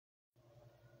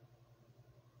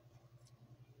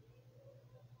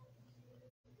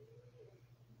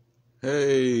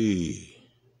Hey,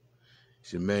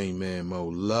 it's your main man Mo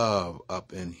Love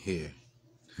up in here.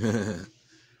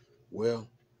 Well,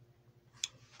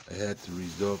 I had to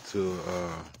resort to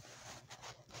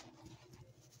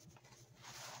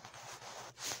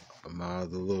my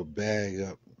other little bag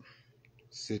up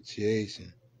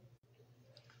situation.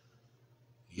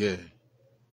 Yeah,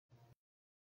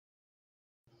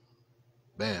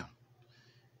 bam.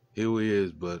 Here we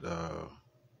is, but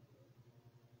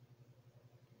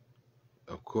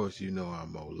of course you know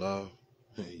I'm Mo Love.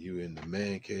 You in the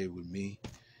man cave with me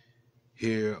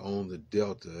here on the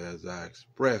Delta as I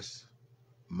express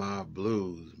my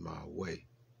blues my way,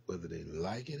 whether they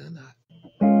like it or not.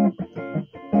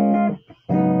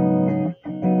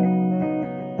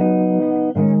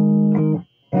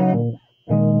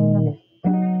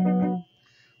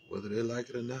 Whether they like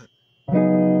it or not.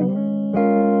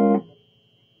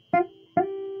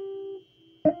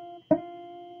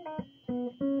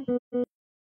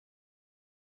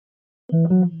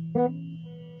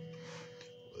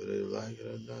 Whether they like it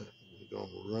or not, we're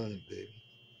gonna run it, baby.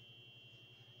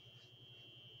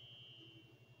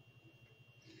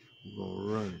 We're gonna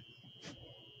run it.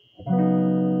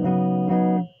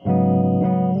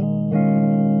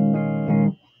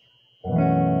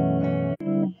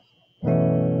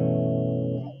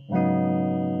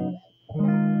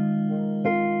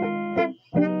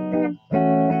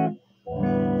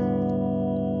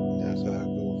 That's how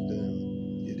it goes down.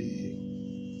 You dig?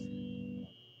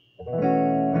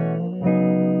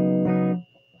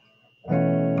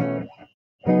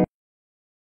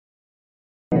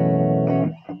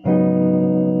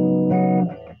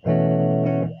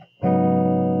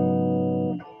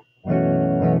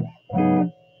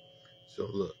 So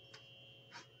look,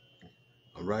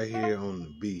 I'm right here on the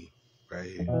B, right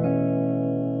here,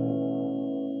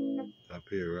 up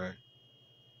here, right?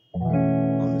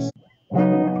 On the,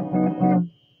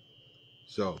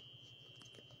 so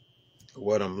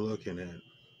what I'm looking at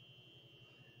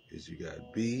is you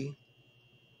got B,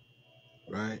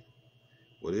 right?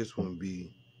 Well, this one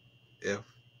B, F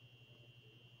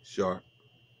sharp.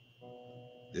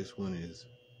 This one is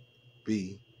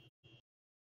B,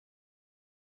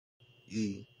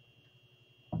 E.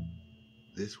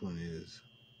 This one is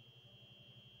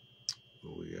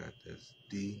what we got. That's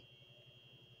D.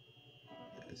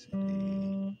 That's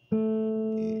E,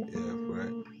 E, F,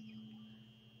 right?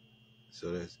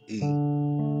 So that's E.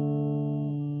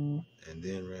 And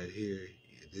then right here,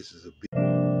 this is a B.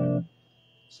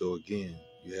 So again,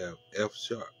 you have F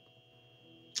sharp.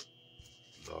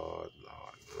 Lord,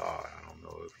 I don't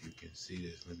know if you can see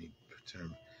this. Let me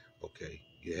determine. Okay,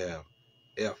 you have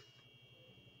F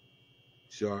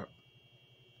sharp,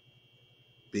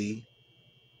 B,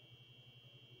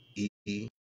 E,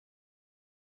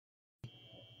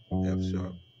 F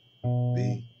sharp,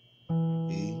 B,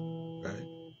 E, right?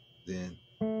 Then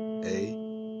A,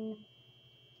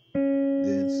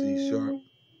 then C sharp,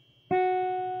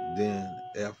 then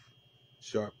F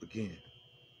sharp again.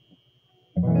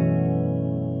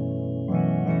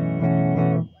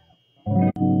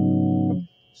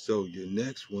 So your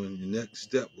next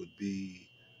step would be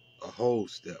a whole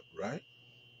step, right?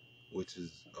 Which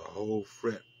is a whole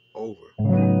fret over,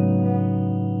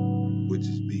 which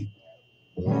is beat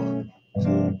 1,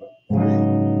 2,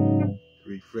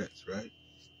 3 frets, right?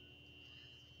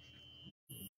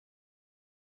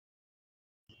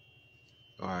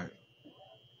 All right,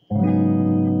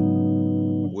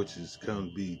 which is going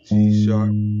to be G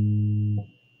sharp,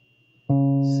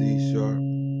 C sharp,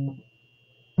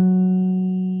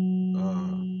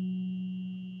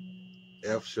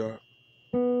 F sharp.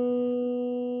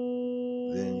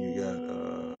 Then you got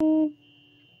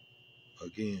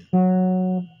again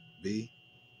B,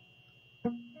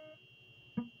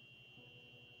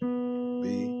 B,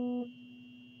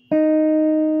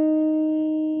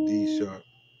 D sharp,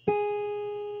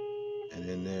 and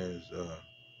then there's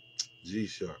G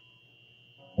sharp,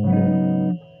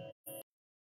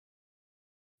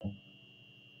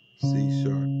 C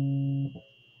sharp,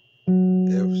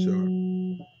 F sharp.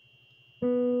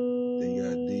 Then you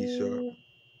got D sharp.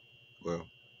 Well,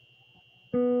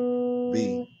 B,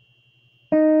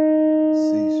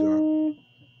 C sharp,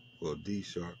 well D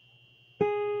sharp,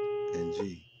 and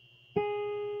G.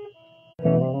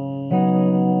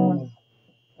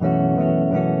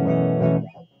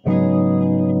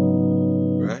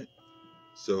 Right?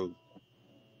 So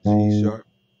G sharp,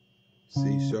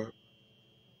 C sharp,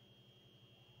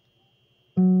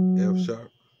 F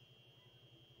sharp,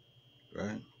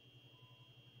 right?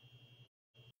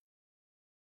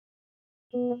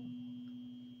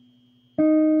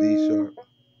 D sharp,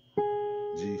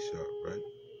 G sharp, right?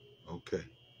 Okay.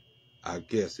 I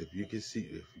guess if you can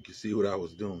see what I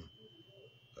was doing.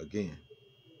 Again,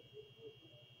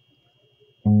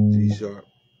 G sharp,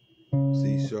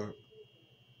 C sharp,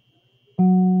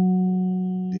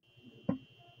 D.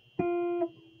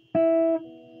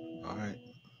 All right,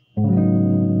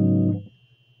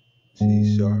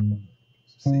 G sharp,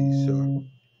 C sharp,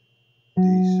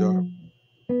 D sharp,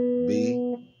 B,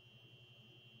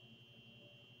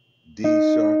 D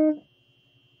sharp,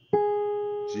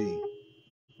 G,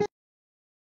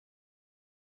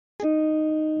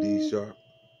 D sharp,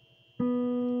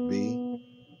 B,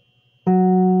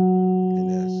 and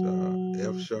that's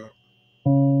F sharp,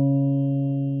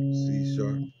 C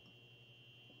sharp,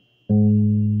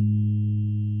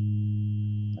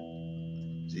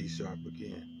 G sharp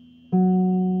again.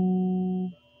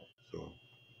 So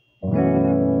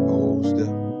whole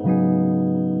step,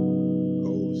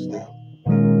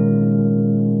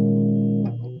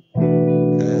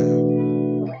 half,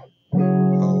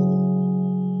 whole,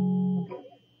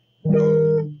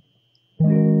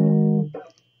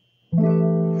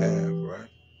 half, right?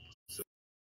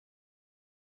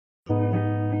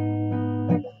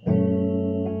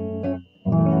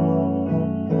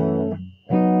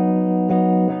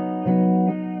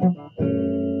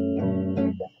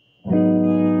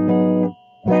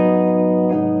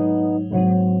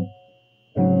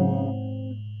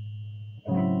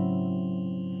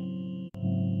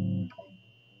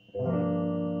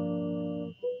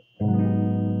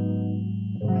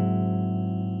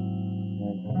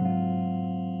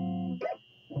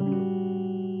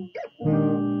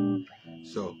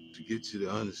 So to get you to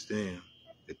understand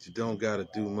that you don't got to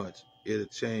do much. It'll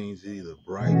change, either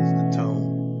brightens the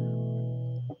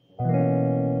tone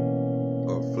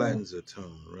or flattens the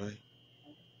tone, right?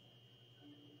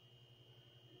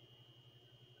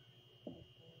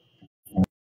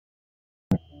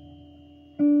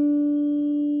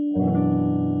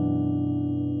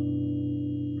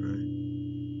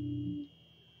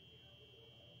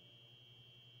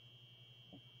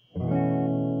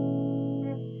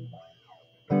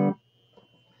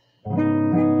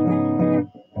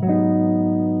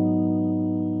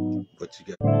 But you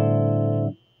got,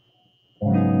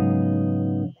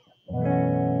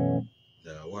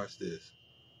 now watch this.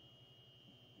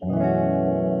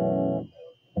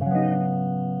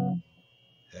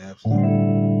 Half step,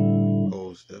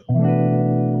 whole step.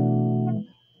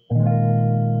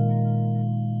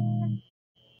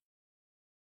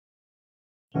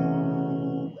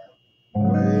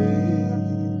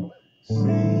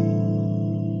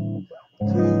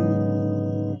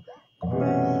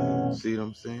 See what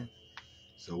I'm saying?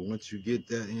 So once you get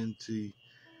that into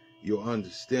your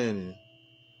understanding,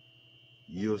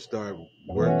 you'll start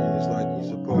working just like you're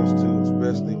supposed to,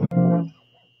 especially when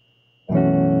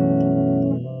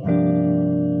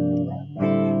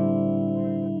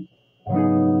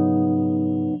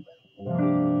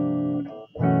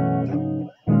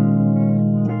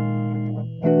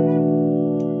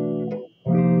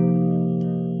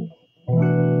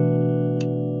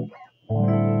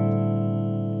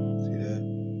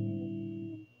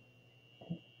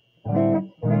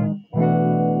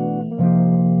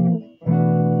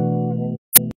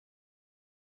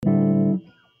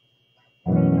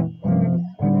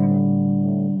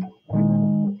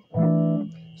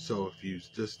so if you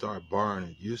just start barring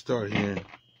it, you start hearing